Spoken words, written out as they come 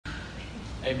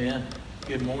Amen.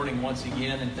 Good morning once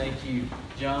again, and thank you,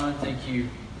 John. Thank you,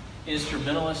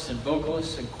 instrumentalists and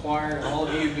vocalists and choir, and all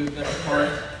of you who've been a part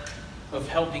of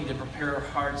helping to prepare our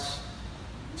hearts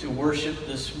to worship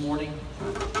this morning.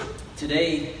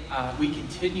 Today, we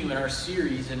continue in our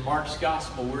series in Mark's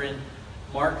Gospel. We're in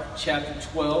Mark chapter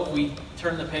 12. We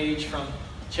turn the page from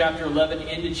chapter 11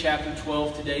 into chapter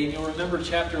 12 today. And you'll remember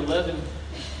chapter 11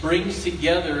 brings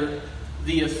together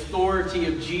the authority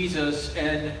of Jesus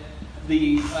and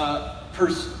the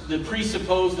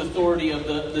presupposed authority of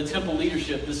the temple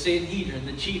leadership, the Sanhedrin,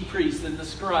 the chief priests, and the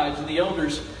scribes, and the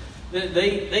elders.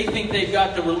 They think they've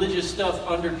got the religious stuff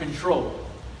under control.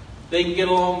 They can get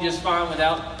along just fine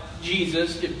without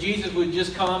Jesus. If Jesus would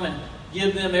just come and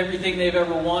give them everything they've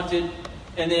ever wanted,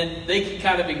 and then they can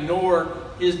kind of ignore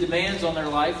His demands on their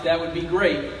life, that would be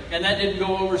great. And that didn't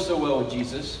go over so well with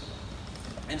Jesus.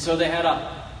 And so they had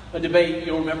a debate,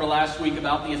 you'll remember last week,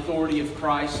 about the authority of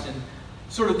Christ, and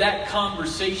sort of that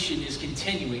conversation is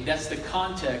continuing. That's the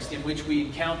context in which we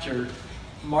encounter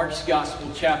Mark's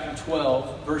Gospel, chapter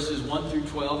 12, verses 1 through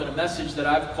 12, and a message that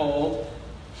I've called,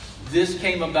 "This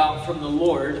Came About from the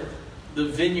Lord, the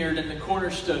Vineyard and the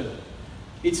Cornerstone."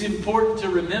 It's important to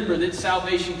remember that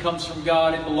salvation comes from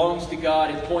God, it belongs to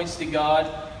God, it points to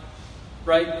God,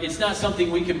 right? It's not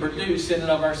something we can produce in and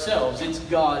of ourselves. It's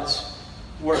God's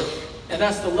work. And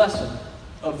that's the lesson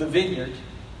of the vineyard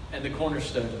and the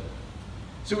cornerstone.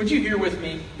 So would you hear with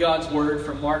me God's word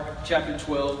from Mark chapter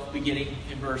 12, beginning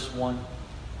in verse 1.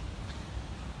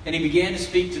 "And he began to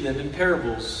speak to them in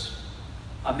parables.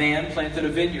 A man planted a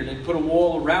vineyard and put a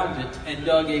wall around it and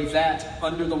dug a vat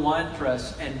under the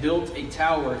winepress and built a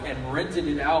tower and rented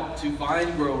it out to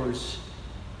vine growers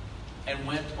and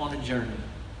went on a journey.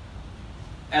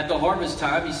 At the harvest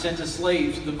time, he sent a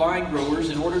slave to the vine growers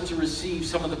in order to receive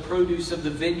some of the produce of the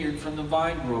vineyard from the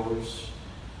vine growers.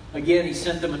 Again, he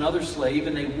sent them another slave,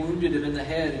 and they wounded him in the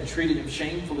head and treated him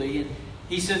shamefully. And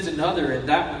he sent another, and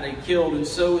that one they killed, and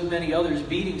so with many others,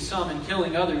 beating some and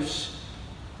killing others.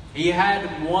 He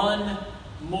had one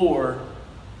more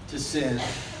to send."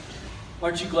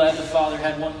 Aren't you glad the Father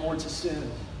had one more to send?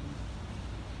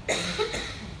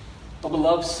 A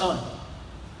beloved Son.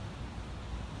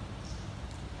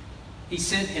 He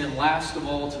sent him last of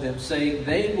all to them, saying,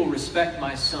 "They will respect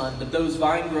my son." But those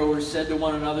vine growers said to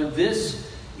one another, "This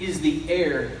is the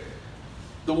heir,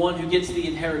 the one who gets the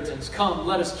inheritance. Come,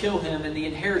 let us kill him, and the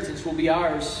inheritance will be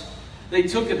ours." They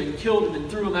took him and killed him and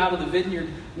threw him out of the vineyard.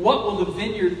 What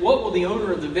will the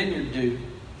owner of the vineyard do?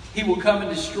 He will come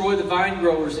and destroy the vine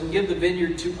growers and give the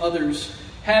vineyard to others.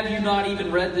 Have you not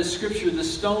even read this scripture? The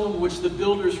stone which the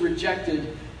builders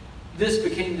rejected, this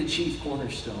became the chief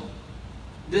cornerstone.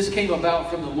 This came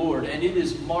about from the Lord, and it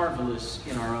is marvelous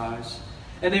in our eyes.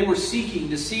 And they were seeking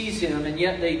to seize him, and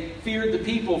yet they feared the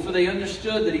people, for they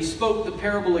understood that he spoke the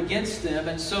parable against them,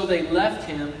 and so they left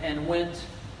him and went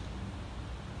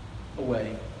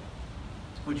away.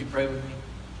 Would you pray with me?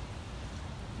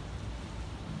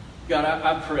 God,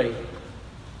 I pray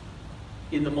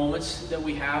in the moments that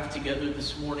we have together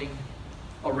this morning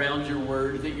around your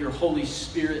word, that your Holy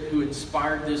Spirit who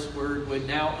inspired this word would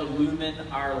now illumine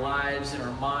our lives and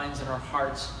our minds and our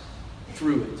hearts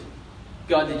through it.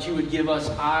 God, that you would give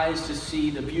us eyes to see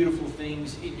the beautiful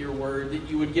things in your word, that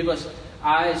you would give us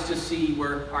eyes to see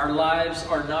where our lives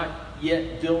are not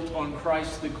yet built on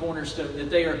Christ the cornerstone, that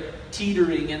they are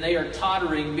teetering and they are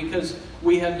tottering because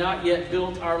we have not yet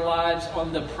built our lives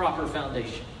on the proper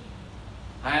foundation.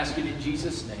 I ask it in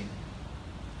Jesus' name.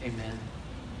 Amen.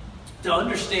 To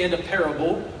understand a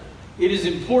parable, it is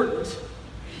important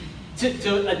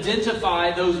to identify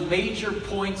those major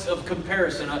points of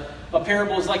comparison. A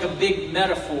parable is like a big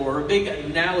metaphor, a big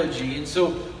analogy. And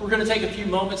so we're going to take a few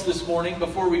moments this morning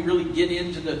before we really get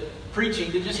into the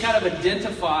preaching to just kind of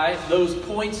identify those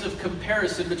points of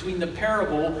comparison between the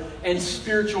parable and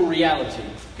spiritual reality.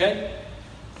 Okay?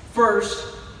 First,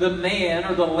 the man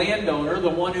or the landowner, the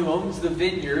one who owns the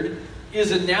vineyard,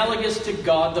 is analogous to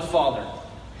God the Father.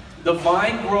 The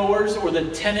vine growers or the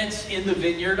tenants in the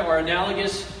vineyard are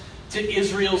analogous to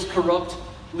Israel's corrupt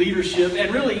leadership,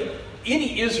 and really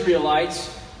any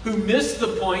Israelites who missed the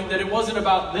point that it wasn't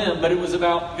about them, but it was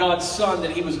about God's Son that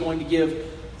He was going to give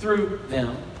through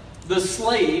them. The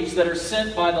slaves that are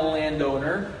sent by the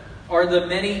landowner are the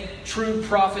many true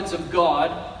prophets of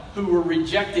God who were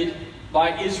rejected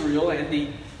by Israel and the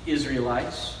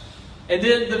Israelites. And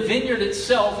then the vineyard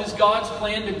itself is God's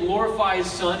plan to glorify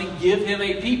His Son and give Him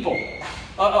a people,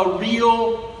 a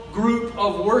real group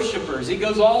of worshipers. It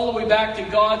goes all the way back to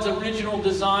God's original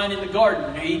design in the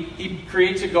garden. He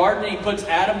creates a garden and He puts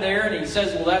Adam there, and He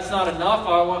says, well, that's not enough.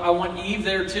 I want Eve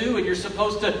there too, and you're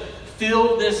supposed to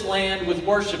fill this land with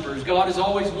worshipers. God has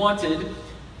always wanted,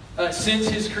 since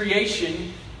His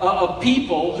creation, a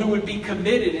people who would be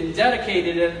committed and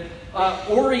dedicated and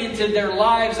oriented their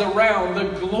lives around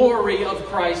the glory of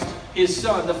Christ, His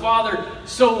Son. The Father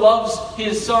so loves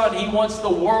His Son, He wants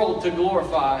the world to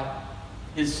glorify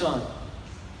His Son.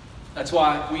 That's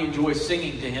why we enjoy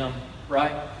singing to Him,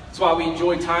 right? That's why we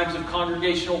enjoy times of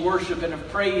congregational worship and of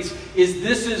praise.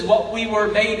 This is what we were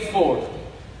made for.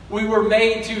 We were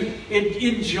made to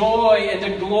enjoy and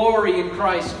to glory in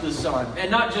Christ the Son. And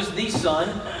not just the Son.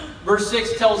 Verse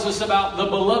 6 tells us about the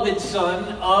beloved Son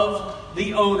of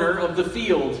the owner of the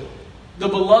field. The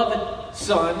beloved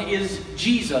Son is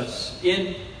Jesus.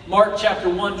 In Mark chapter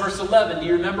 1 verse 11, do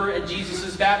you remember at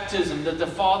Jesus' baptism that the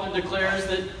Father declares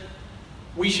that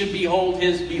we should behold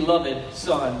His beloved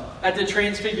Son? At the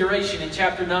Transfiguration in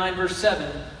chapter 9 verse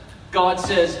 7, God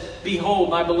says, "Behold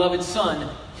my beloved Son,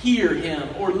 hear Him,"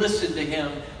 or listen to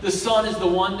Him. The Son is the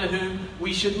one to whom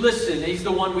we should listen. He's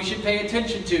the one we should pay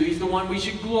attention to. He's the one we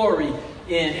should glory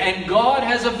in. And God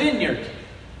has a vineyard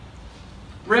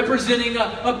representing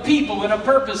a people and a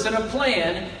purpose and a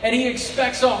plan, and He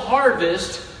expects a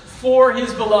harvest for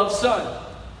His beloved Son.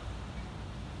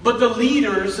 But the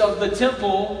leaders of the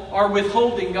temple are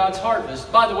withholding God's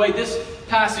harvest. By the way, this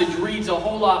passage reads a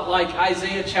whole lot like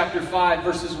Isaiah chapter 5,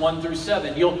 verses 1 through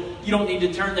 7. You don't need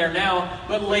to turn there now,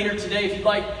 but later today, if you'd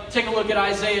like, take a look at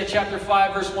Isaiah chapter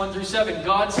 5, verse 1 through 7.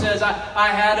 God says, I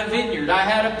had a vineyard, I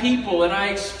had a people, and I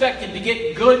expected to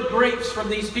get good grapes from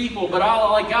these people, but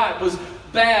all I got was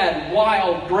bad,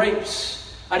 wild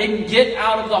grapes. I didn't get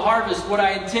out of the harvest what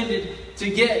I intended to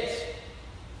get.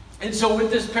 And so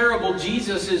with this parable,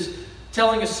 Jesus is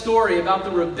telling a story about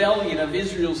the rebellion of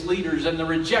Israel's leaders and the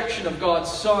rejection of God's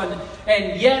Son,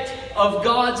 and yet of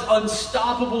God's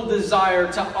unstoppable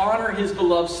desire to honor His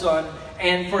beloved Son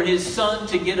and for His Son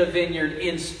to get a vineyard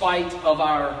in spite of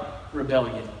our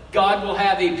rebellion. God will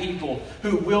have a people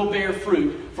who will bear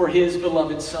fruit for His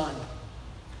beloved Son.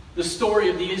 The story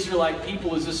of the Israelite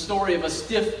people is a story of a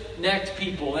stiff-necked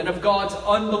people and of God's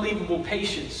unbelievable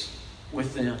patience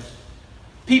with them.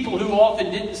 People who often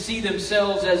didn't see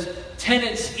themselves as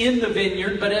tenants in the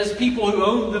vineyard, but as people who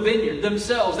owned the vineyard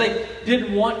themselves. They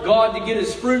didn't want God to get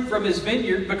His fruit from His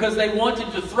vineyard because they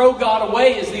wanted to throw God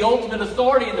away as the ultimate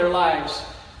authority in their lives.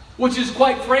 Which is,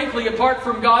 quite frankly, apart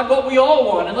from God, what we all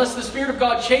want. Unless the Spirit of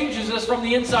God changes us from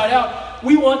the inside out,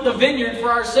 we want the vineyard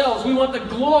for ourselves. We want the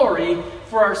glory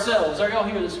for ourselves. Are y'all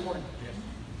here this morning? Yes.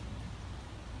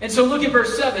 And so look at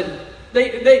verse 7.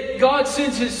 God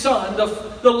sends His Son.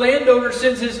 The landowner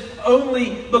sends His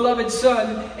only beloved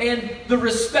Son. And the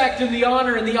respect and the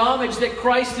honor and the homage that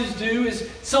Christ is due is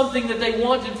something that they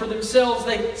wanted for themselves.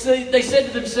 They said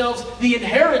to themselves, the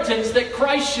inheritance that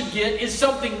Christ should get is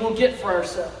something we'll get for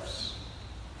ourselves.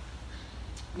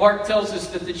 Mark tells us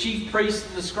that the chief priests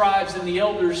and the scribes and the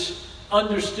elders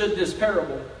understood this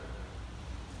parable.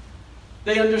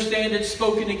 They understand it's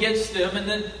spoken against them, and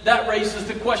then that raises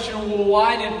the question, well,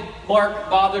 why did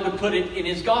Mark bother to put it in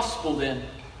his gospel then?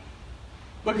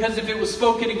 Because if it was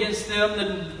spoken against them,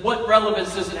 then what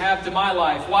relevance does it have to my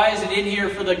life? Why is it in here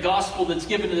for the gospel that's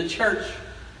given to the church?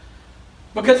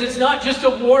 Because it's not just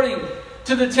a warning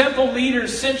to the temple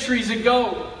leaders centuries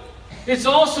ago. It's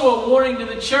also a warning to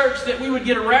the church that we would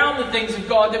get around the things of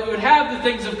God, that we would have the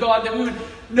things of God, that we would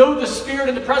know the Spirit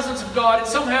and the presence of God, and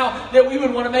somehow that we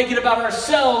would want to make it about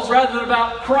ourselves rather than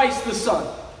about Christ the Son.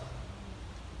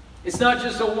 It's not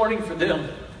just a warning for them.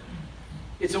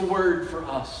 It's a word for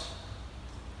us.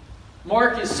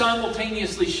 Mark is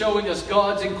simultaneously showing us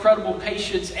God's incredible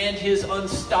patience and His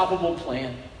unstoppable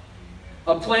plan.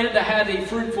 A plan to have a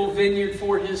fruitful vineyard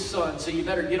for His Son. So you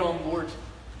better get on board.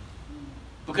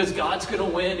 Because God's going to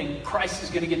win and Christ is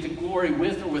going to get the glory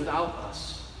with or without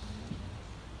us.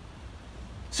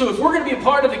 So if we're going to be a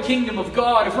part of the kingdom of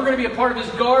God, if we're going to be a part of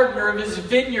His garden or of His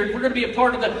vineyard, we're going to be a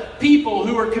part of the people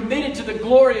who are committed to the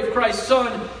glory of Christ's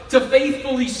Son to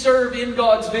faithfully serve in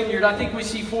God's vineyard. I think we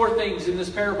see 4 things in this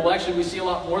parable. Actually, we see a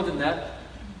lot more than that.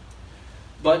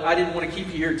 But I didn't want to keep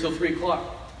you here until 3 o'clock.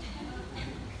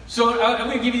 So I'm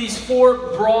going to give you these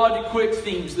 4 broad, quick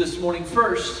themes this morning.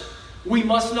 First, we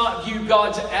must not view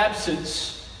God's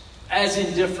absence as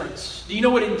indifference. Do you know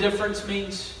what indifference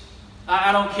means?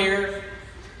 I don't care.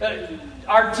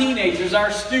 Our teenagers, our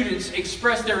students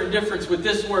express their indifference with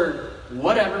this word,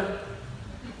 whatever.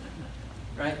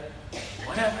 Right?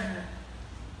 Whatever.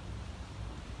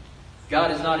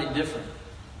 God is not indifferent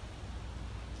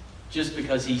just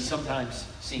because He sometimes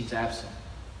seems absent.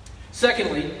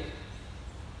 Secondly,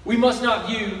 we must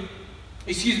understand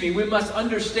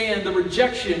the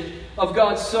rejection of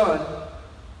God's Son.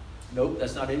 Nope,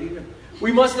 that's not it either.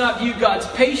 We must not view God's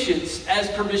patience as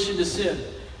permission to sin.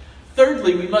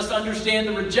 Thirdly, we must understand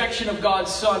the rejection of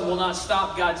God's Son will not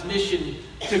stop God's mission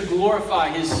to glorify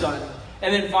His Son.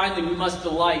 And then finally, we must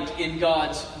delight in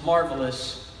God's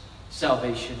marvelous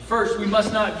salvation. First, we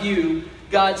must not view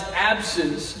God's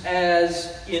absence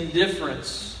as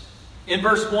indifference. In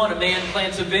verse 1, a man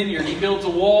plants a vineyard. He builds a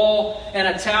wall and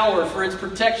a tower for its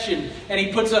protection. And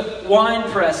he puts a wine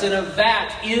press and a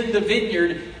vat in the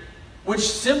vineyard, which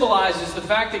symbolizes the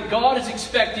fact that God is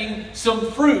expecting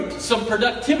some fruit, some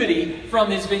productivity from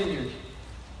His vineyard.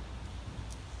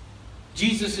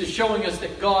 Jesus is showing us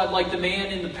that God, like the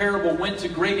man in the parable, went to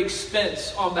great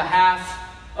expense on behalf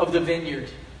of the vineyard.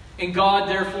 And God,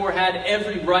 therefore, had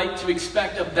every right to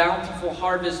expect a bountiful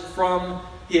harvest from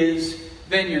His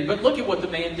vineyard. But look at what the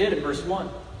man did in verse 1.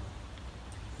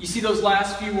 You see those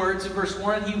last few words in verse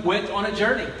 1? He went on a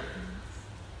journey.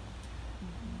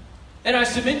 And I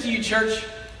submit to you, church,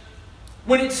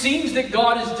 when it seems that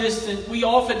God is distant, we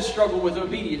often struggle with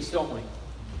obedience, don't we?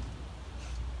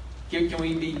 Can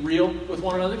we be real with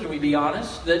one another? Can we be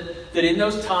honest? That in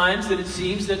those times that it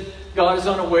seems that God is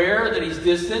unaware, that He's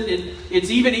distant, it's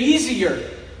even easier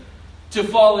to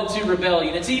fall into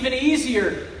rebellion. It's even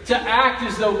easier to act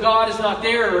as though God is not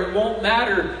there or it won't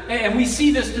matter. And we see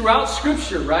this throughout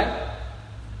Scripture, right?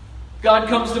 God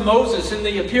comes to Moses in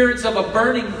the appearance of a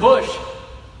burning bush.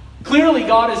 Clearly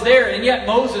God is there, and yet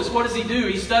Moses, what does he do?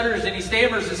 He stutters and he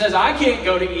stammers and says, I can't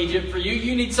go to Egypt for you.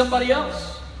 You need somebody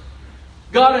else.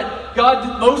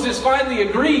 Moses finally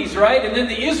agrees, right? And then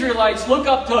the Israelites look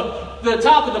up to the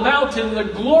top of the mountain, the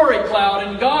glory cloud,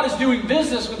 and God is doing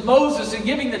business with Moses and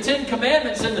giving the 10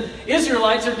 Commandments, and the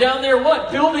Israelites are down there,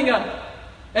 what? Building an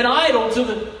idol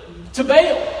to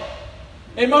Baal.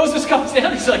 And Moses comes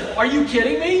down, he's like, are you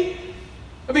kidding me?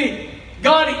 I mean,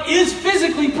 God is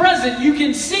physically present. You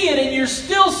can see it and you're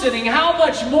still sinning. How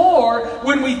much more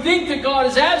when we think that God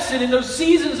is absent in those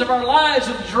seasons of our lives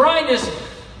of dryness,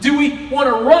 do we want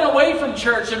to run away from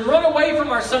church and run away from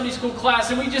our Sunday school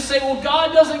class and we just say, well,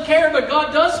 God doesn't care, but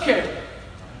God does care.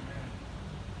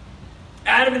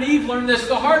 Adam and Eve learned this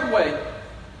the hard way.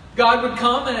 God would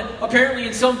come and apparently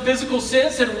in some physical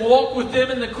sense and walk with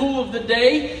them in the cool of the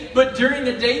day. But during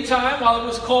the daytime, while it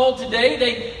was called today,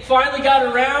 they finally got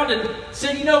around and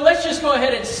said, let's just go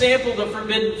ahead and sample the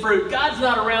forbidden fruit. God's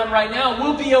not around right now.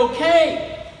 We'll be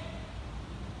okay.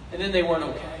 And then they weren't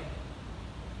okay.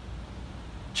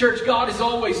 Church, God is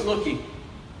always looking.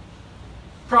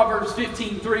 Proverbs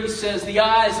 15:3 says, the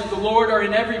eyes of the Lord are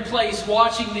in every place,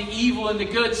 watching the evil and the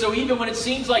good. So even when it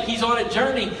seems like He's on a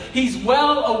journey, He's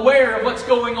well aware of what's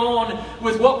going on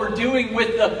with what we're doing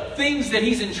with the things that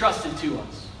He's entrusted to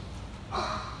us.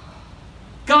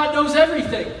 God knows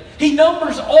everything. He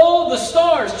numbers all the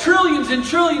stars, trillions and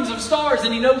trillions of stars,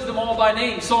 and He knows them all by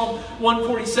name. Psalm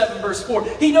 147 verse 4.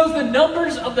 He knows the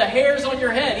numbers of the hairs on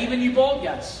your head, even you bald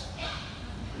guys.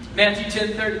 Matthew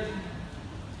 10:30.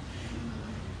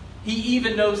 He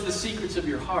even knows the secrets of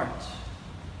your heart.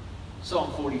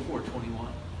 Psalm 44:21.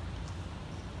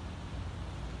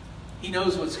 He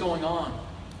knows what's going on.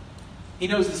 He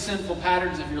knows the sinful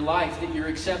patterns of your life that you're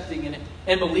accepting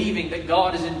and believing that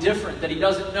God is indifferent, that He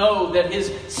doesn't know, that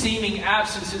His seeming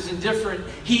absence is indifferent.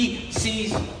 He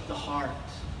sees the heart.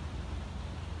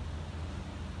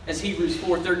 As Hebrews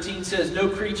 4:13 says, no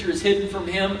creature is hidden from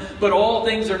Him, but all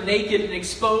things are naked and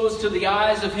exposed to the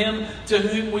eyes of Him to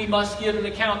whom we must give an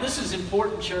account. This is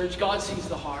important, church. God sees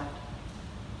the heart.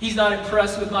 He's not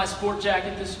impressed with my sport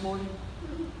jacket this morning.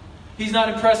 He's not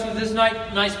impressed with this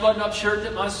nice button-up shirt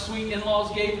that my sweet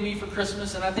in-laws gave me for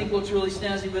Christmas and I think looks really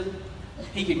snazzy with it.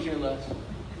 He could care less.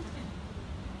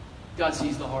 God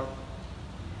sees the heart.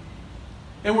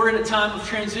 And we're in a time of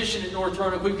transition at North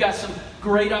Roanoke. We've got some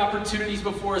great opportunities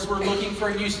before us. We're looking for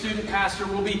a new student pastor.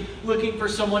 We'll be looking for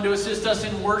someone to assist us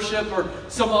in worship or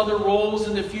some other roles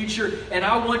in the future. And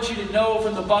I want you to know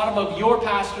from the bottom of your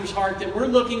pastor's heart that we're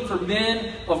looking for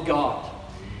men of God.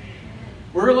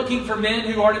 We're looking for men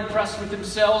who aren't impressed with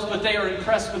themselves, but they are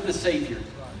impressed with the Savior.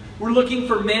 We're looking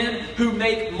for men who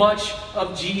make much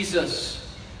of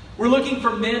Jesus. We're looking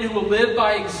for men who will live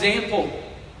by example,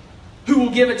 who will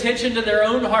give attention to their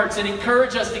own hearts and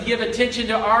encourage us to give attention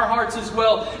to our hearts as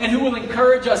well, and who will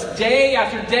encourage us day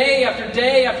after day after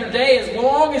day after day, as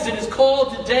long as it is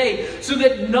called today, so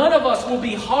that none of us will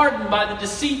be hardened by the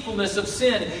deceitfulness of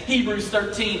sin. Hebrews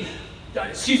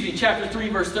chapter 3,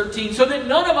 verse 13. So that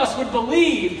none of us would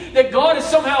believe that God has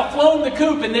somehow flown the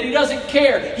coop and that He doesn't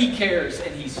care. He cares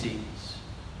and He sees.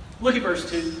 Look at verse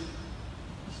 2.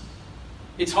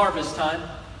 It's harvest time.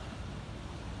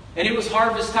 And it was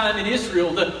harvest time in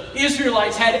Israel. The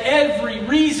Israelites had every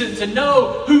reason to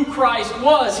know who Christ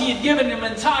was. He had given them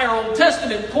an entire Old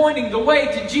Testament pointing the way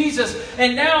to Jesus.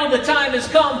 And now the time has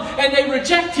come and they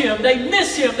reject Him. They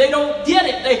miss Him. They don't get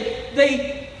it.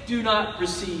 They do not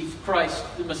receive Christ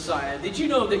the Messiah. Did you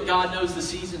know that God knows the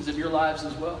seasons of your lives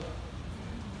as well?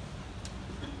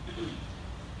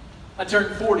 I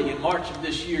turned 40 in March of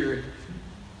this year.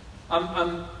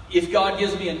 If God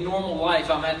gives me a normal life,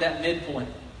 I'm at that midpoint.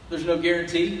 There's no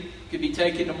guarantee. It could be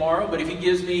taken tomorrow. But if He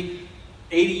gives me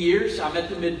 80 years, I'm at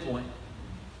the midpoint.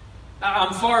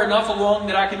 I'm far enough along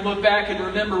that I can look back and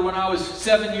remember when I was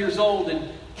 7 years old and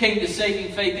came to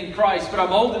saving faith in Christ. But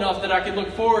I'm old enough that I can look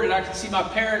forward and I can see my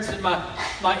parents and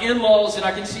my in-laws, and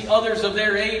I can see others of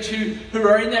their age who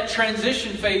are in that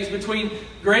transition phase between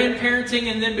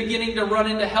grandparenting and then beginning to run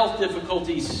into health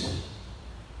difficulties.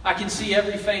 I can see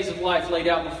every phase of life laid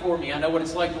out before me. I know what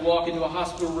it's like to walk into a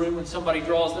hospital room when somebody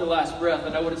draws their last breath. I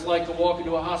know what it's like to walk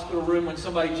into a hospital room when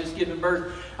somebody's just given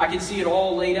birth. I can see it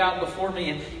all laid out before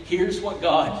me. And here's what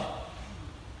God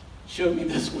showed me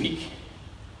this week.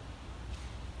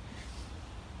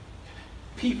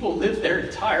 People live their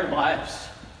entire lives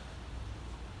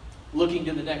looking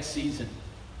to the next season.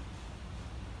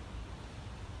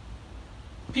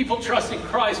 People trust in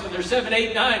Christ when they're 7,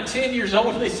 8, 9, 10 years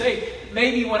old. They say,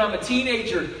 maybe when I'm a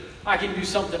teenager, I can do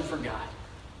something for God.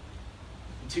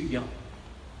 I'm too young.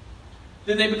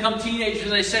 Then they become teenagers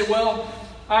and they say, well,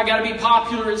 I got to be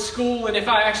popular at school, and if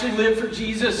I actually live for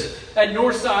Jesus at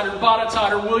Northside or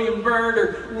Botetourt or William Byrd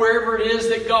or wherever it is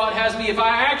that God has me, if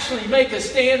I actually make a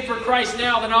stand for Christ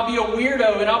now, then I'll be a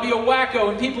weirdo and I'll be a wacko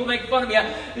and people make fun of me.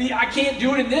 I can't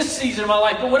do it in this season of my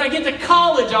life, but when I get to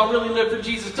college, I'll really live for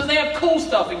Jesus, because they have cool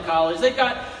stuff in college. They've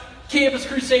got Campus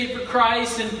Crusade for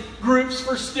Christ and groups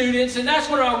for students, and that's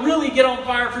when I really get on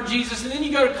fire for Jesus. And then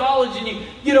you go to college and you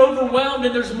get overwhelmed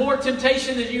and there's more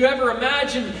temptation than you ever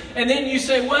imagined, and then you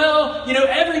say, well,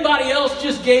 everybody else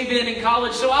just gave in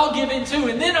college, so I'll give in too,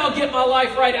 and then I'll get my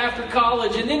life right after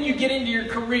college. And then you get into your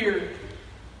career.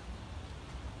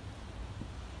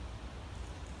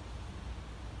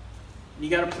 And you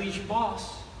got to please your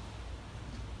boss.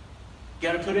 You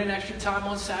got to put in extra time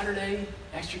on Saturday,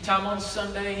 extra time on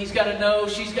Sunday. He's got to know,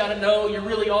 she's got to know you're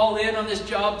really all in on this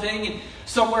job thing. And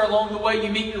somewhere along the way you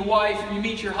meet your wife or you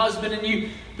meet your husband and you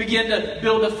begin to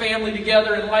build a family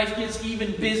together, and life gets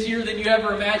even busier than you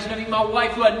ever imagined. I mean, my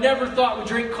wife, who I never thought would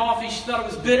drink coffee, she thought it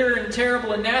was bitter and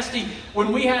terrible and nasty.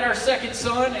 When we had our second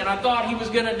son and I thought he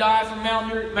was going to die from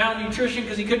malnutrition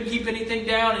because he couldn't keep anything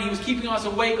down and he was keeping us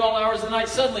awake all hours of the night,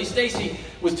 suddenly Stacy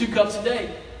was 2 cups a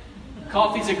day.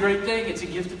 Coffee's a great thing. It's a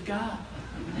gift of God.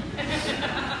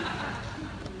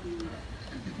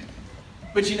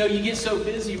 But you get so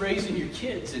busy raising your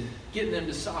kids and getting them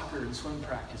to soccer and swim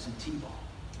practice and t-ball,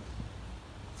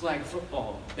 flag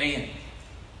football, band.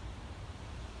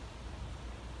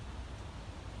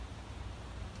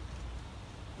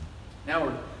 Now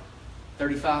we're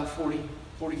 35, 40,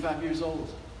 45 years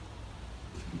old.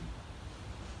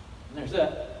 And there's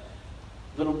that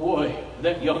little boy,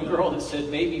 that young girl that said,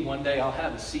 maybe one day I'll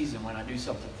have a season when I do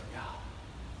something for God.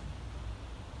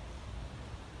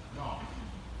 No.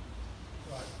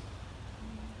 Right.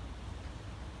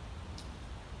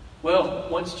 Well,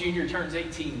 once Junior turns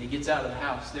 18 and he gets out of the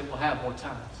house, then we'll have more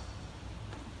time.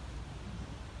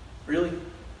 Really?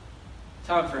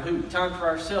 Time for who? Time for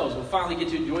ourselves. We'll finally get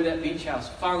to enjoy that beach house.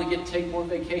 Finally get to take more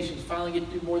vacations. Finally get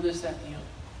to do more of this, that, and the other.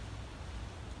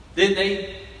 Then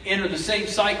they enter the same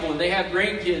cycle and they have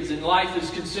grandkids and life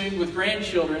is consumed with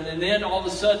grandchildren, and then all of a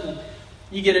sudden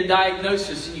you get a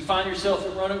diagnosis and you find yourself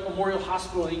at Roanoke Memorial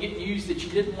Hospital and you get news that you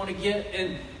didn't want to get,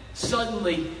 and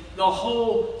suddenly the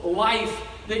whole life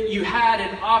that you had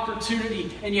an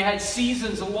opportunity and you had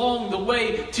seasons along the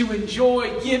way to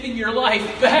enjoy giving your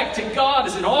life back to God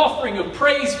as an offering of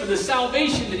praise for the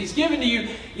salvation that He's given to you,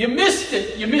 you missed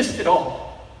it. You missed it all.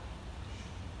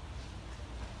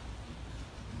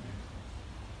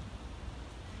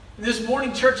 This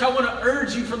morning, church, I want to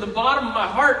urge you from the bottom of my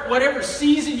heart, whatever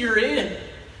season you're in,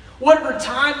 whatever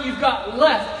time you've got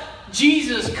left,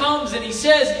 Jesus comes and He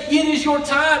says, it is your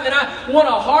time and I want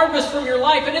a harvest from your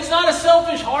life. And it's not a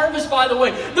selfish harvest, by the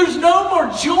way. There's no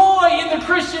more joy in the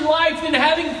Christian life than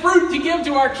having fruit to give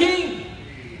to our King,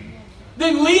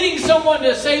 than leading someone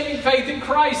to saving faith in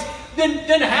Christ, than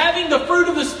having the fruit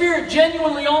of the Spirit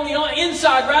genuinely on the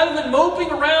inside, rather than moping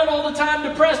around all the time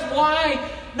depressed. Why?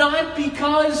 Not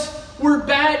because we're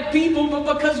bad people,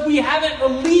 but because we haven't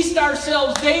released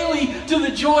ourselves daily to the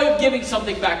joy of giving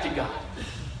something back to God.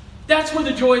 That's where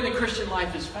the joy in the Christian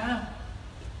life is found.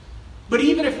 But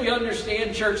even if we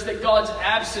understand, church, that God's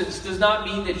absence does not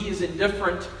mean that He is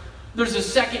indifferent there's a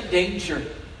second danger.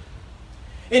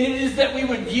 And it is that we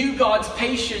would view God's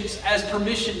patience as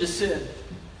permission to sin.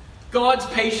 God's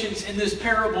patience in this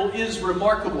parable is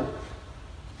remarkable.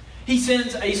 He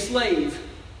sends a slave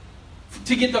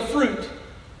to get the fruit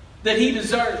that he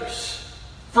deserves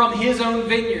from his own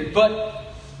vineyard. But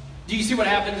do you see what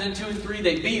happens in 2 and 3?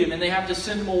 They beat him and they have to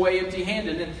send him away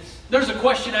empty-handed. And there's a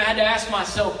question I had to ask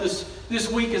myself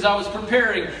this week as I was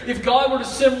preparing. If God were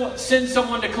to send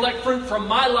someone to collect fruit from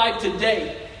my life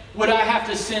today, would I have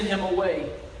to send him away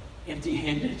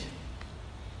empty-handed?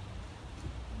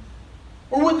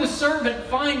 Or would the servant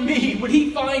find me? Would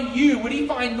he find you? Would he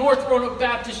find North Roanoke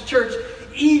Baptist Church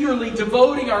eagerly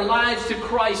devoting our lives to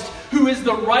Christ, who is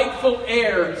the rightful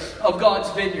heir of God's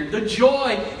vineyard? The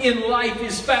joy in life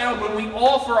is found when we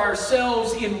offer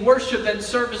ourselves in worship and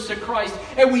service to Christ.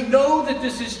 And we know that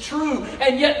this is true.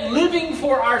 And yet living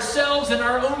for ourselves and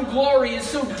our own glory is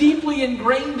so deeply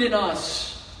ingrained in us.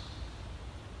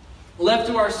 Left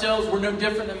to ourselves, we're no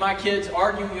different than my kids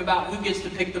arguing about who gets to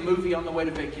pick the movie on the way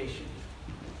to vacation.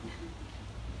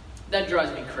 That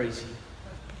drives me crazy.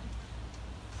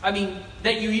 I mean,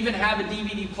 that you even have a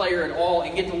DVD player at all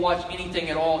and get to watch anything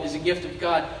at all is a gift of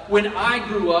God. When I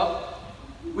grew up,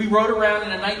 we rode around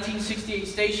in a 1968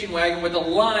 station wagon with a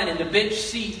line in the bench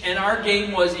seat, and our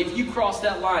game was, if you cross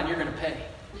that line, you're going to pay.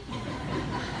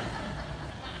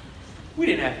 We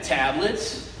didn't have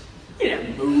tablets. We didn't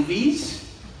have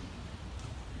movies.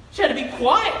 You had to be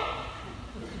quiet.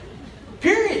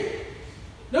 Period.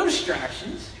 No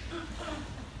distractions.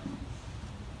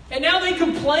 And now they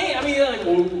complain. I mean, they're like,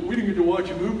 well, we didn't get to watch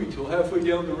a movie until halfway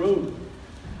down the road.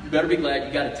 You better be glad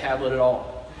you got a tablet at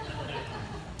all.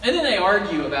 And then they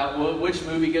argue about which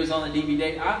movie goes on the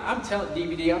DVD. I'm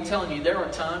telling you, there are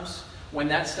times when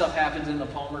that stuff happens in the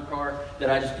Palmer car that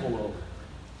I just pull over.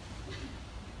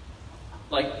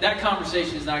 Like, that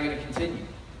conversation is not going to continue.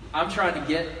 I'm trying to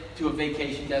get to a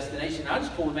vacation destination. I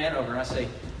just pull the van over and I say,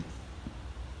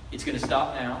 it's going to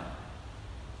stop now.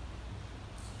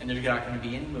 And there's not going to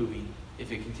be any movie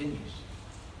if it continues.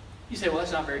 You say, well,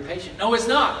 that's not very patient. No, it's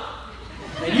not.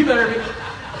 And you better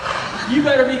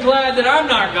be glad that I'm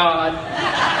not God.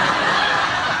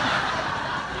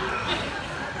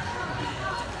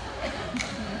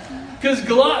 Because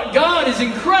God is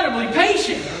incredibly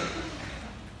patient.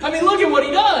 I mean, look at what he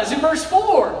does in verse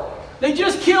 4. They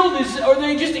just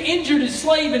they just injured his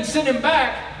slave and sent him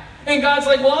back. And God's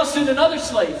like, well, I'll send another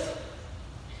slave.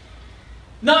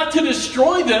 Not to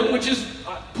destroy them, which is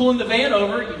pulling the van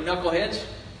over, you knuckleheads.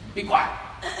 Be quiet.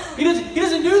 He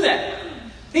doesn't do that.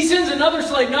 He sends another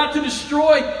slave not to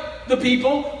destroy the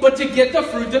people, but to get the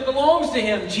fruit that belongs to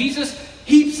him. Jesus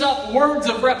heaps up words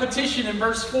of repetition in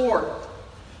verse 4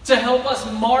 to help us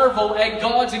marvel at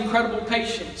God's incredible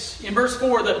patience. In verse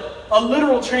 4, a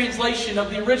literal translation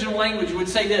of the original language would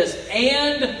say this: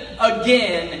 and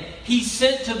again he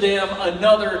sent to them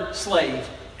another slave.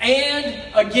 And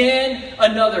again,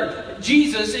 another.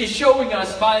 Jesus is showing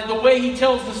us by the way he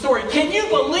tells the story. Can you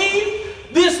believe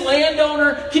this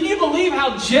landowner? Can you believe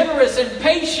how generous and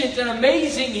patient and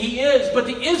amazing he is? But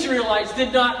the Israelites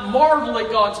did not marvel at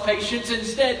God's patience.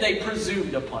 Instead, they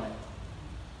presumed upon it.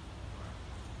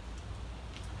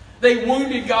 They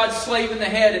wounded God's slave in the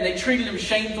head and they treated him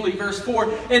shamefully, verse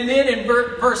 4. And then in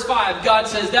verse 5, God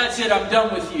says, that's it, I'm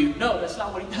done with you. No, that's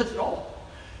not what he does at all.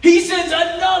 He sends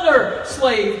another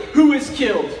slave who is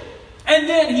killed. And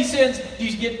then he sends, do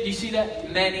you see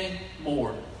that? Many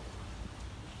more.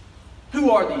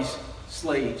 Who are these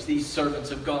slaves, these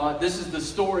servants of God? This is the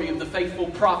story of the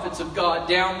faithful prophets of God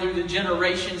down through the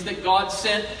generations that God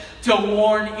sent to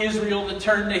warn Israel to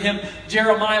turn to him.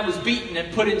 Jeremiah was beaten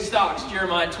and put in stocks.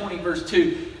 Jeremiah 20 verse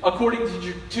 2. According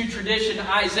to tradition,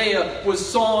 Isaiah was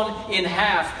sawn in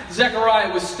half.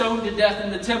 Zechariah was stoned to death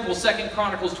in the temple. 2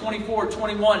 Chronicles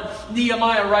 24:21.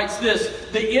 Nehemiah writes this: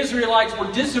 the Israelites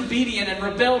were disobedient and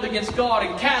rebelled against God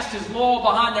and cast his law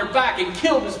behind their back and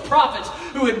killed his prophets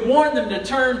who had warned them to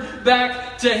turn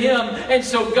back to him. And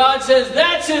so God says,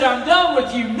 that's it, I'm done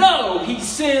with you. No, he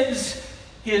sends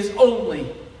his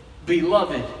only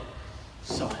beloved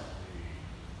Son.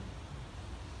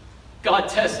 God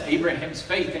tests Abraham's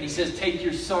faith and he says, take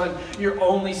your son, your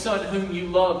only son whom you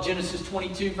love. Genesis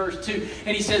 22 verse 2.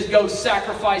 And he says, go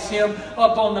sacrifice him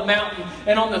up on the mountain.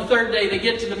 And on the third day they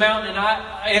get to the mountain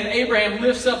and Abraham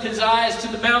lifts up his eyes to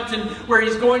the mountain where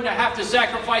he's going to have to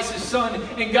sacrifice his son.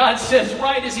 And God says,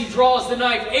 right as he draws the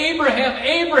knife, Abraham,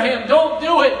 Abraham, don't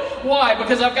do it. Why?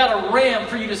 Because I've got a ram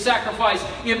for you to sacrifice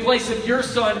in place of your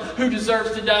son who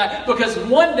deserves to die. Because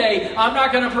one day I'm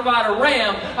not going to provide a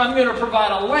ram, I'm going to provide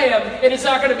a lamb. And it's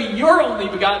not going to be your only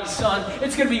begotten Son.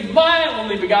 It's going to be my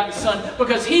only begotten Son,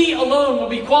 because He alone will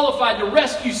be qualified to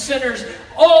rescue sinners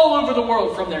all over the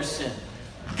world from their sin.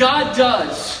 God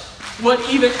does what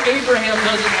even Abraham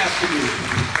doesn't have to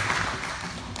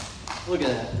do. Look at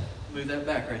that. Move that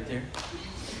back right there.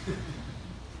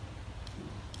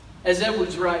 As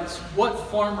Edwards writes, what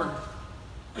farmer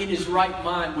in his right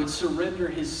mind would surrender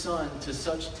his son to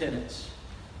such tenants?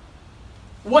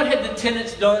 What had the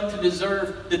tenants done to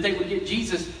deserve that they would get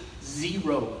Jesus?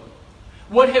 Zero.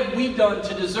 What have we done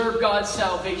to deserve God's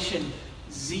salvation?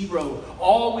 Zero.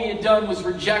 All we had done was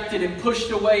rejected and pushed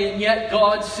away, and yet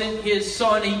God sent His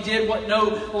Son. He did what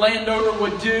no landowner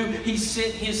would do. He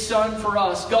sent His Son for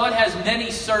us. God has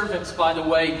many servants, by the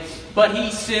way, but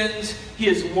He sends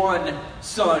His one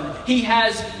Son. He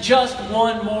has just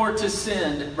one more to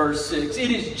send, verse 6.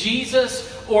 It is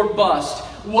Jesus or bust.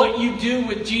 What you do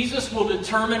with Jesus will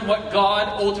determine what God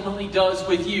ultimately does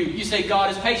with you. You say God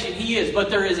is patient. He is, but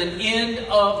there is an end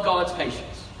of God's patience.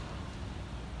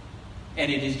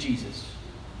 And it is Jesus.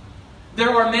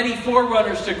 There are many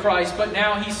forerunners to Christ, but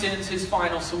now He sends His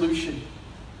final solution.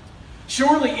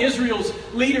 Surely Israel's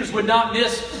leaders would not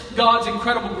miss God's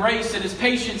incredible grace and His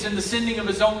patience in the sending of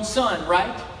His own Son,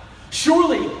 right?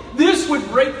 Surely this would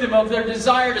break them of their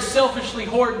desire to selfishly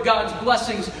hoard God's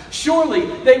blessings. Surely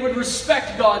they would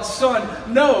respect God's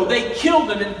Son. No, they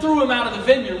killed Him and threw Him out of the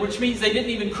vineyard, which means they didn't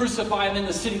even crucify Him in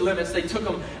the city limits. They took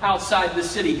Him outside the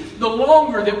city. The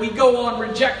longer that we go on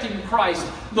rejecting Christ,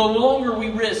 the longer we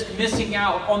risk missing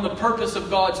out on the purpose of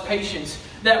God's patience,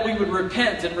 that we would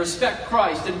repent and respect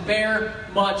Christ and bear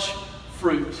much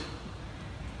fruit.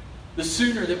 The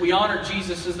sooner that we honor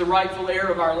Jesus as the rightful heir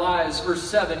of our lives, verse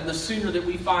 7, the sooner that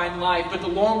we find life. But the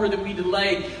longer that we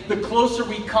delay, the closer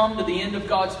we come to the end of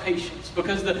God's patience.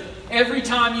 Because every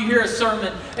time you hear a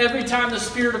sermon, every time the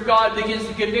Spirit of God begins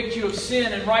to convict you of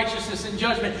sin and righteousness and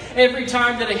judgment, every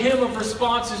time that a hymn of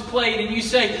response is played and you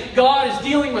say, God is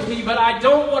dealing with me, but I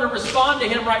don't want to respond to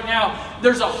Him right now,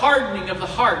 there's a hardening of the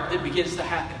heart that begins to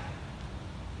happen.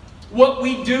 What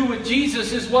we do with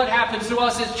Jesus is what happens to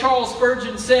us. As Charles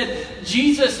Spurgeon said,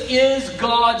 Jesus is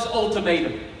God's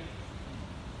ultimatum.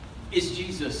 Is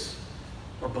Jesus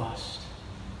or bust?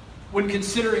 When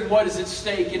considering what is at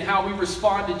stake and how we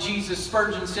respond to Jesus,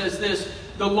 Spurgeon says this: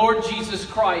 the Lord Jesus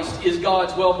Christ is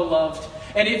God's well-beloved,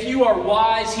 and if you are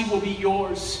wise, He will be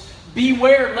yours.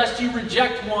 Beware lest you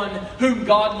reject one whom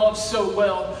God loves so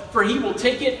well, for He will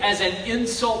take it as an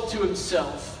insult to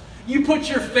Himself. You put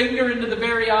your finger into the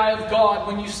very eye of God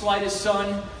when you slight His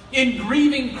Son. In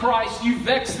grieving Christ, you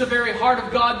vex the very heart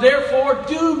of God. Therefore,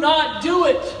 do not do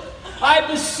it. I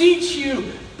beseech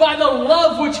you, by the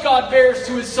love which God bears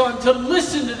to His Son, to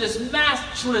listen to this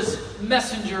matchless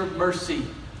messenger of mercy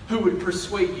who would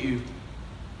persuade you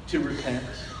to repent.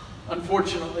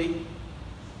 Unfortunately,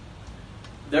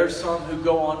 there are some who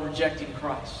go on rejecting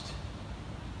Christ.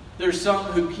 There are some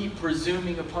who keep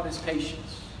presuming upon His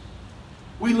patience.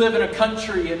 We live in a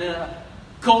country and in a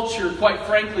culture, quite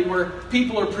frankly, where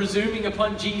people are presuming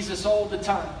upon Jesus all the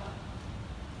time.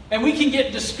 And we can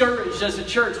get discouraged as a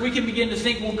church. We can begin to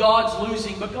think, well, God's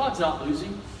losing, but God's not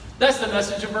losing. That's the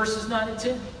message of verses 9 and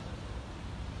 10.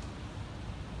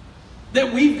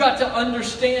 That we've got to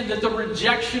understand that the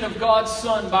rejection of God's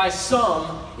Son by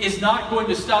some is not going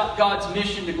to stop God's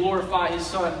mission to glorify His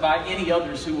Son by any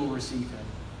others who will receive Him.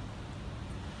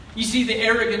 You see, the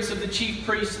arrogance of the chief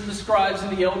priests and the scribes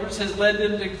and the elders has led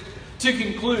them to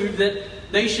conclude that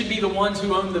they should be the ones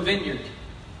who own the vineyard.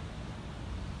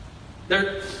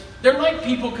 They're like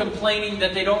people complaining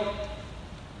that they don't...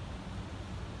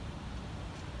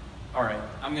 All right,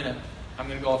 I'm gonna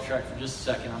go off track for just a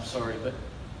second. I'm sorry, but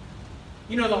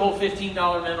you know the whole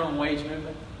 $15 minimum wage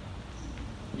movement?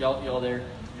 Y'all there?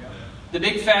 Yeah. The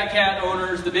big fat cat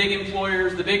owners, the big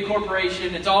employers, the big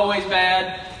corporation. It's always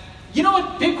bad. You know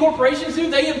what big corporations do?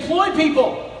 They employ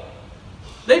people.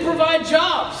 They provide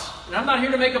jobs. And I'm not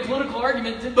here to make a political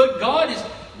argument, but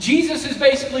Jesus is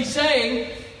basically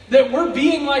saying that we're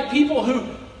being like people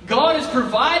who God has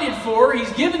provided for.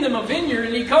 He's given them a vineyard,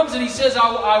 and He comes and He says,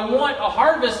 I want a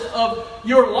harvest of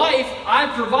your life.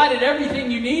 I've provided everything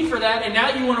you need for that, and now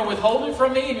you want to withhold it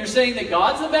from me, and you're saying that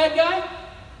God's the bad guy?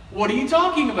 What are you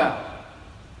talking about?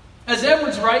 As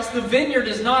Edwards writes, the vineyard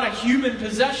is not a human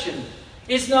possession.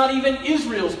 It's not even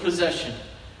Israel's possession,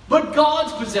 but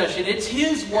God's possession. It's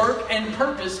His work and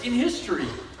purpose in history.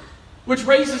 Which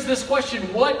raises this question: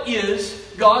 what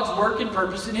is God's work and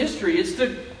purpose in history? It's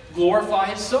to glorify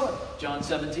His Son. John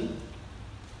 17.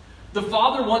 The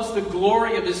Father wants the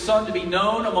glory of His Son to be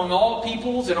known among all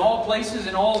peoples and all places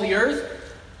and all the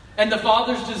earth. And the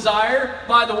Father's desire,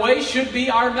 by the way, should be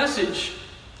our message.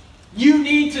 You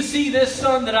need to see this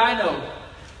Son that I know.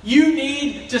 You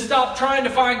need to stop trying to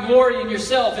find glory in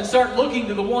yourself and start looking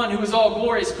to the one who is all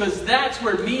glorious, because that's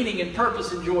where meaning and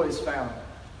purpose and joy is found.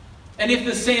 And if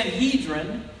the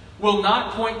Sanhedrin will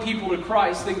not point people to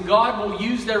Christ, then God will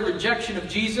use their rejection of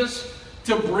Jesus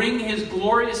to bring His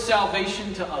glorious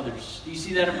salvation to others. Do you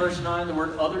see that in verse 9, the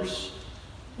word others?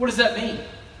 What does that mean?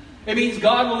 It means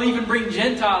God will even bring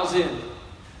Gentiles in.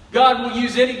 God will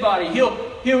use anybody.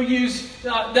 He'll use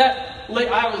that.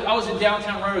 I was in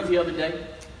downtown Roanoke the other day,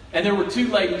 and there were two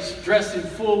ladies dressed in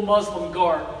full Muslim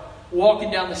garb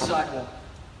walking down the sidewalk.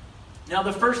 Now,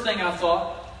 the first thing I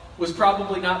thought was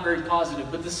probably not very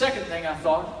positive, but the second thing I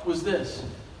thought was this: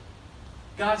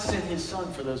 God sent His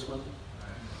Son for those women.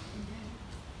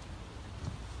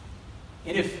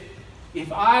 And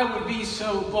if I would be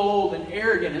so bold and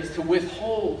arrogant as to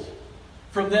withhold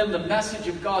from them the message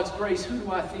of God's grace, who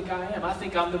do I think I am? I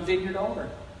think I'm the vineyard owner.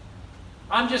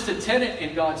 I'm just a tenant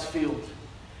in God's field.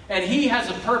 And He has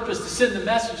a purpose to send the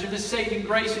message of His saving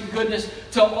grace and goodness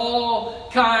to all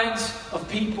kinds of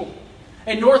people.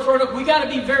 In North Roanoke, we got to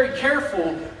be very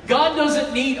careful. God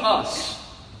doesn't need us.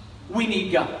 We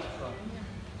need God.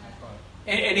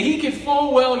 And He could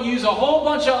full well use a whole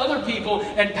bunch of other people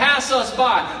and pass us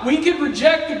by. We could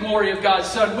reject the glory of God's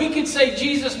Son. We could say,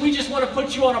 Jesus, we just want to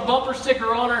put you on a bumper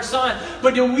sticker on our sign.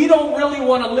 But we don't really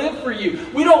want to live for you.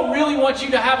 We don't really want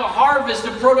you to have a harvest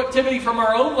of productivity from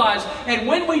our own lives. And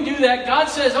when we do that, God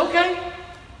says, okay,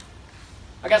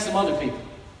 I got some other people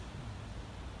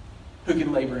who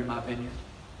can labor in my vineyard.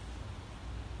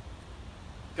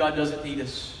 God doesn't need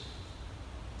us.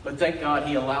 But thank God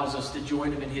He allows us to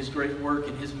join Him in His great work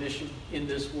and His mission in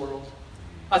this world.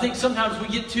 I think sometimes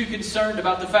we get too concerned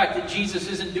about the fact that Jesus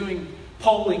isn't doing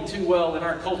polling too well in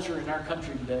our culture, in our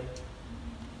country today.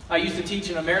 I used to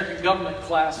teach an American government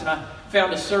class, and I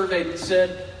found a survey that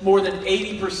said more than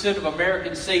 80% of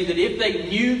Americans say that if they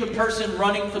knew the person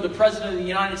running for the President of the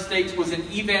United States was an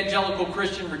evangelical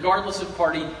Christian, regardless of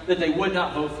party, that they would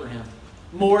not vote for him.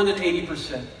 More than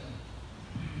 80%.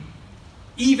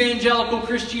 Evangelical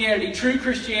Christianity, true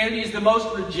Christianity, is the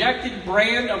most rejected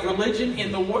brand of religion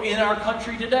in our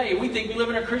country today. We think we live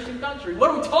in a Christian country.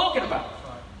 What are we talking about?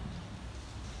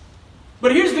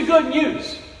 But here's the good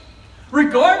news.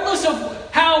 Regardless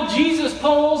of how Jesus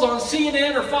polls on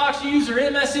CNN or Fox News or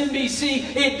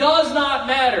MSNBC, it does not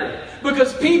matter.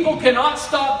 Because people cannot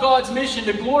stop God's mission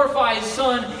to glorify His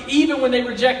Son even when they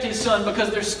reject His Son, because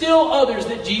there's still others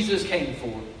that Jesus came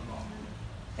for.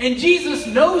 And Jesus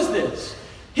knows this.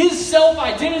 His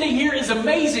self-identity here is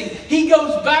amazing. He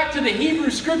goes back to the Hebrew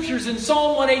Scriptures in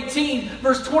Psalm 118,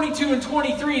 verse 22 and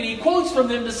 23, and he quotes from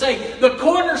them to say, the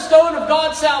cornerstone of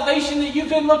God's salvation that you've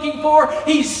been looking for,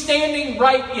 He's standing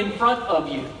right in front of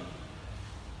you.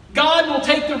 God will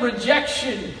take the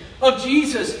rejection of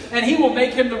Jesus, and He will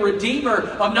make Him the Redeemer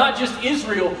of not just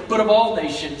Israel, but of all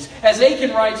nations. As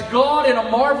Aiken writes, God, in a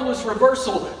marvelous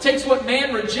reversal, takes what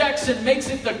man rejects and makes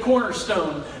it the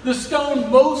cornerstone. The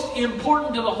stone most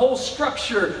important to the whole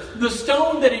structure. The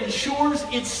stone that ensures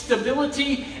its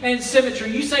stability and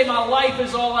symmetry. You say, my life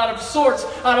is all out of sorts.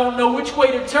 I don't know which way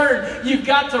to turn. You've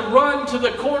got to run to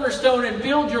the cornerstone and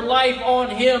build your life on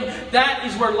Him. That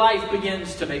is where life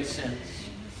begins to make sense.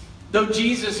 Though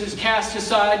Jesus is cast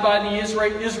aside by the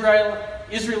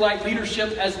Israelite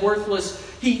leadership as worthless,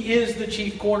 He is the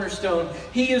chief cornerstone.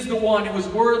 He is the one who is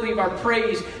worthy of our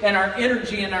praise and our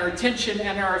energy and our attention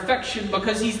and our affection,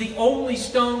 because He's the only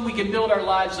stone we can build our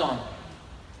lives on.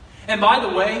 And by the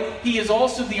way, He is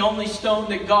also the only stone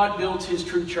that God builds His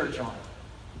true church on.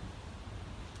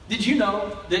 Did you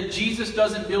know that Jesus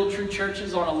doesn't build true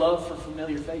churches on a love for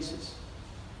familiar faces?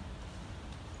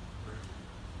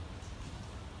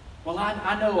 Well,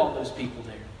 I know all those people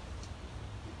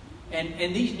there.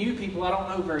 And these new people I don't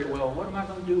know very well. What am I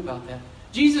going to do about that?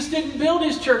 Jesus didn't build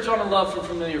His church on a love for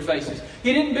familiar faces.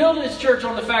 He didn't build His church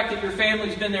on the fact that your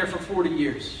family's been there for 40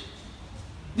 years.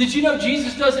 Did you know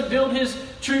Jesus doesn't build His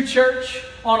true church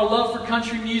on a love for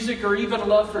country music or even a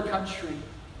love for country?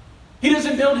 He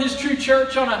doesn't build His true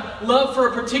church on a love for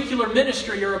a particular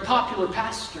ministry or a popular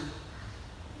pastor.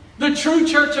 The true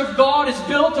church of God is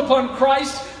built upon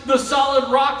Christ, the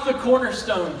solid rock, the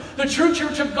cornerstone. The true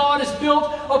church of God is built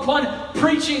upon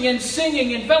preaching and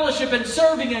singing and fellowship and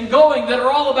serving and going that are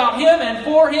all about Him and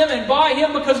for Him and by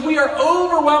Him, because we are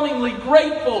overwhelmingly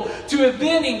grateful to have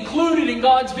been included in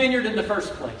God's vineyard in the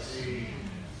first place.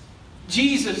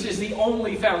 Jesus is the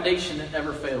only foundation that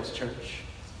never fails, church.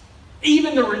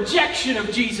 Even the rejection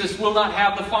of Jesus will not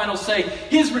have the final say.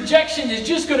 His rejection is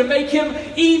just going to make him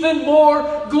even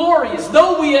more glorious.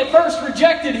 Though we at first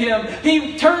rejected him,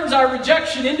 he turns our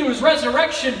rejection into his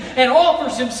resurrection and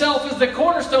offers himself as the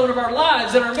cornerstone of our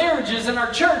lives and our marriages and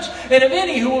our church and of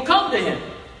any who will come to him.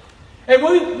 And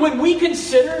when we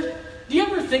consider, do you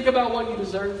ever think about what you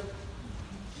deserve?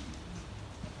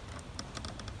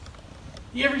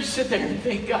 You ever just sit there and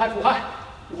think, God, why?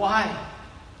 Why?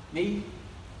 Me?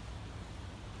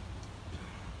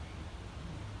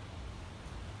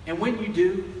 And when you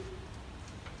do,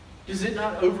 does it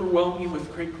not overwhelm you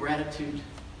with great gratitude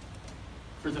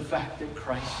for the fact that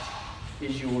Christ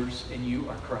is yours and you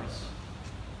are Christ?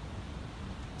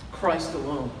 Christ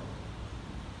alone,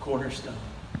 cornerstone.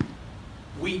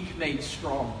 Weak made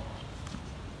strong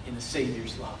in the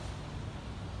Savior's love.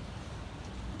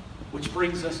 Which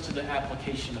brings us to the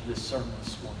application of this sermon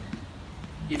this morning.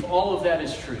 If all of that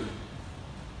is true,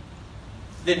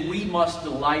 then we must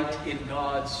delight in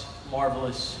God's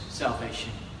marvelous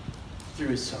salvation through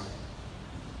His Son.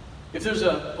 If there's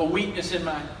a weakness in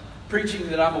my preaching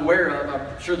that I'm aware of,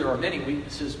 I'm sure there are many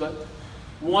weaknesses, but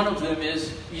one of them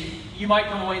is you might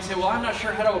come away and say, well, I'm not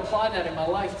sure how to apply that in my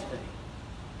life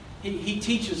today. He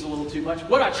teaches a little too much.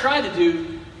 What I try to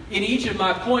do in each of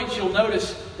my points, you'll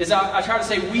notice, is I try to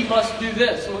say, we must do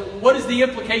this. What is the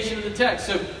implication of the text?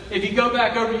 So if you go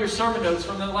back over your sermon notes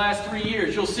from the last 3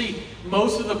 years, you'll see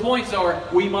most of the points are,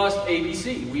 we must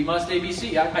ABC. We must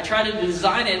ABC. I try to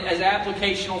design it as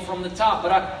applicational from the top.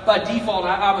 But by default,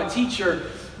 I'm a teacher.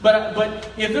 But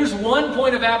if there's one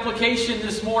point of application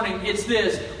this morning, it's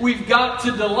this. We've got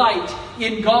to delight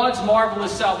in God's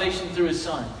marvelous salvation through His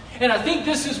Son. And I think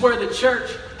this is where the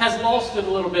church has lost it a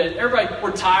little bit. Everybody,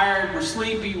 we're tired, we're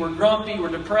sleepy, we're grumpy, we're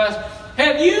depressed.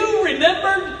 Have you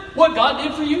remembered what God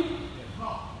did for you?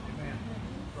 Amen.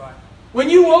 Right.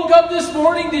 When you woke up this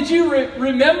morning, did you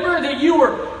remember that you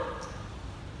were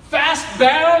fast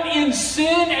bound in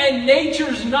sin and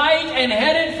nature's night and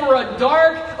headed for a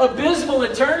dark, abysmal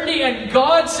eternity? And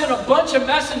God sent a bunch of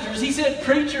messengers. He sent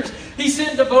preachers. He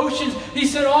sent devotions. He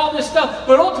sent all this stuff.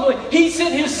 But ultimately, He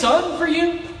sent His Son for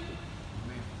you.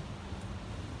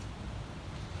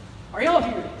 Are y'all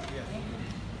here?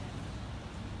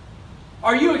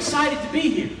 Are you excited to be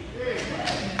here?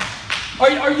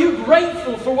 Are you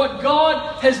grateful for what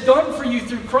God has done for you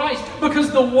through Christ?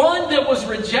 Because the one that was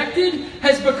rejected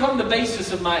has become the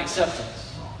basis of my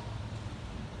acceptance.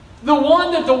 The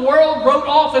one that the world wrote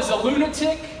off as a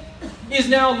lunatic is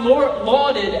now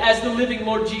lauded as the living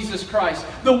Lord Jesus Christ.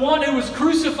 The one who was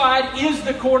crucified is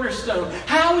the cornerstone.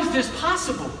 How is this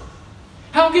possible?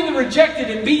 How can the rejected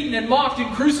and beaten and mocked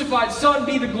and crucified Son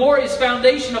be the glorious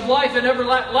foundation of life and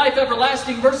life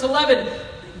everlasting? Verse 11,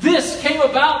 this came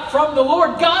about from the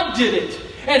Lord. God did it.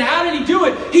 And how did He do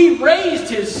it? He raised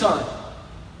His Son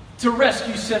to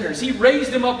rescue sinners. He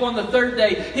raised Him up on the third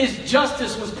day. His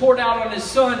justice was poured out on His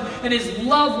Son, and His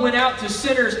love went out to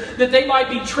sinners that they might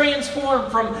be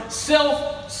transformed from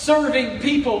self-serving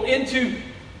people into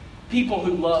people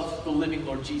who love the living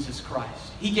Lord Jesus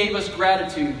Christ. He gave us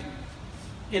gratitude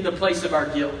in the place of our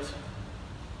guilt.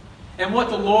 And what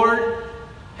the Lord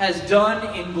has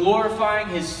done in glorifying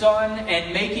His Son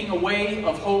and making a way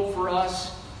of hope for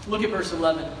us, look at verse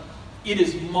 11. It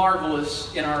is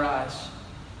marvelous in our eyes.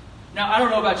 Now, I don't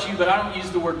know about you, but I don't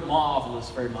use the word marvelous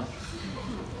very much.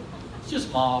 It's just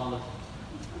marvelous.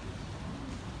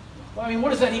 Well, I mean, what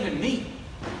does that even mean?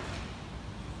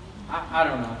 I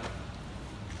don't know.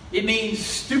 It means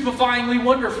stupefyingly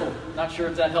wonderful. Not sure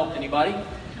if that helped anybody.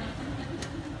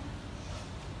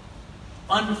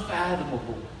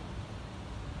 Unfathomable.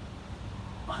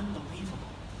 Unbelievable.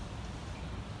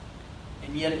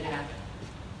 And yet it happened.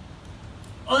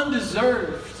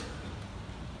 Undeserved.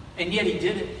 And yet He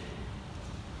did it.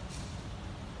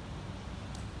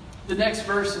 The next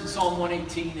verse in Psalm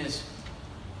 118 is,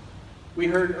 we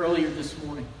heard earlier this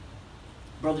morning.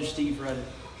 Brother Steve read it.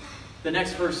 The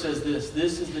next verse says this.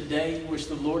 This is the day which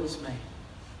the Lord has made.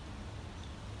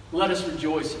 Let us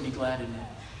rejoice and be glad in it.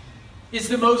 It's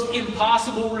the most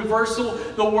impossible reversal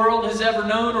the world has ever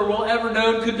known or will ever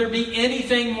know. Could there be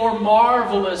anything more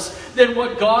marvelous than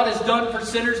what God has done for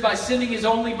sinners by sending His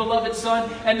only beloved Son?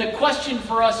 And the question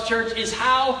for us, church, is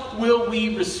how will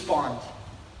we respond?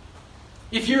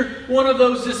 If you're one of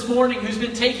those this morning who's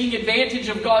been taking advantage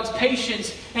of God's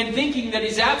patience and thinking that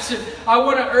He's absent, I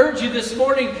want to urge you this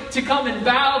morning to come and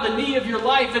bow the knee of your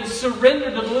life and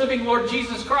surrender to the living Lord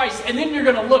Jesus Christ. And then you're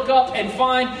going to look up and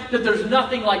find that there's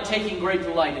nothing like taking great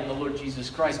delight in the Lord Jesus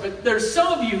Christ. But there's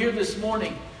some of you here this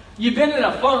morning, you've been in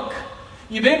a funk.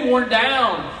 You've been worn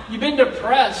down. You've been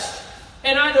depressed.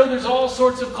 And I know there's all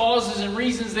sorts of causes and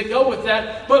reasons that go with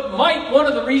that, but might one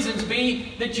of the reasons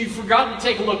be that you've forgotten to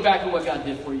take a look back at what God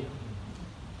did for you?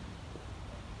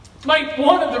 Might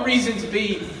one of the reasons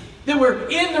be that we're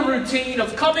in the routine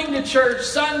of coming to church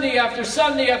Sunday after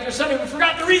Sunday after Sunday? We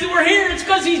forgot the reason we're here. It's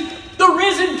because He's the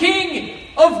risen King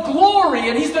of glory,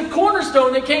 and He's the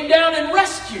cornerstone that came down and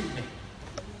rescued me.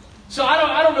 So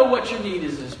I don't know what your need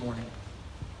is this morning,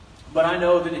 but I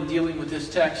know that in dealing with this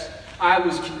text, I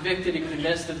was convicted and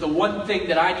convinced that the one thing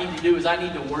that I need to do is I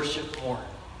need to worship more.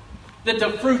 That the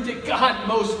fruit that God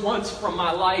most wants from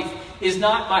my life is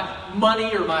not my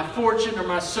money or my fortune or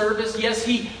my service. Yes,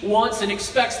 He wants and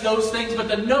expects those things, but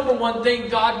the number one thing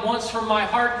God wants from my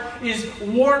heart is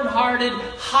warm-hearted,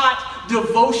 hot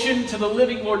devotion to the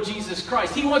living Lord Jesus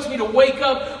Christ. He wants me to wake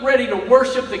up ready to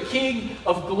worship the King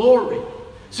of glory.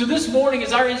 So this morning,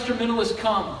 as our instrumentalists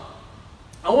come,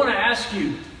 I want to ask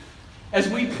you, as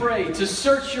we pray, to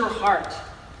search your heart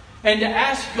and to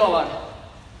ask God,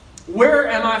 where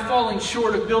am I falling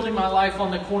short of building my life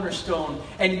on the cornerstone?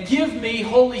 And give me,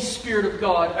 Holy Spirit of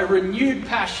God, a renewed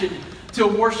passion to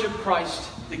worship Christ,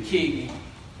 the King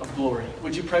of glory.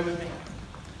 Would you pray with me?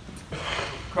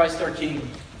 Christ our King,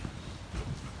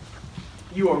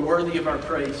 You are worthy of our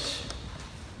praise.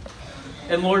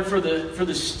 And Lord, for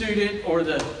the student or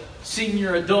the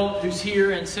senior adult who's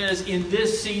here and says, in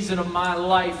this season of my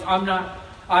life, I'm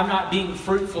not being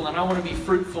fruitful, and I want to be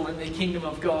fruitful in the kingdom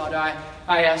of God,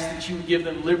 I ask that You would give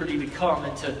them liberty to come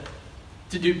and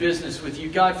to do business with You.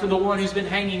 God, for the one who's been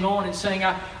hanging on and saying,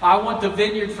 I want the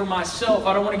vineyard for myself,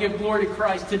 I don't want to give glory to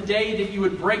Christ, today that You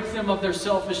would break them of their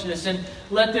selfishness and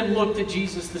let them look to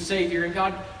Jesus the Savior. And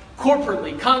God,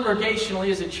 corporately,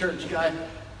 congregationally as a church, God,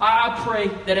 I pray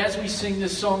that as we sing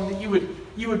this song, that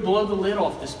you would blow the lid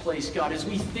off this place, God, as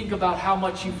we think about how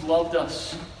much You've loved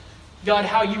us. God,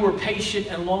 how You were patient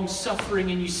and long-suffering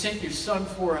and You sent Your Son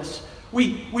for us.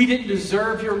 We didn't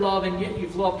deserve Your love, and yet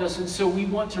You've loved us, and so we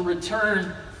want to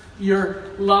return Your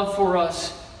love for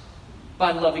us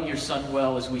by loving Your Son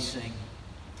well as we sing.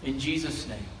 In Jesus'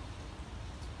 name,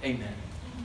 amen.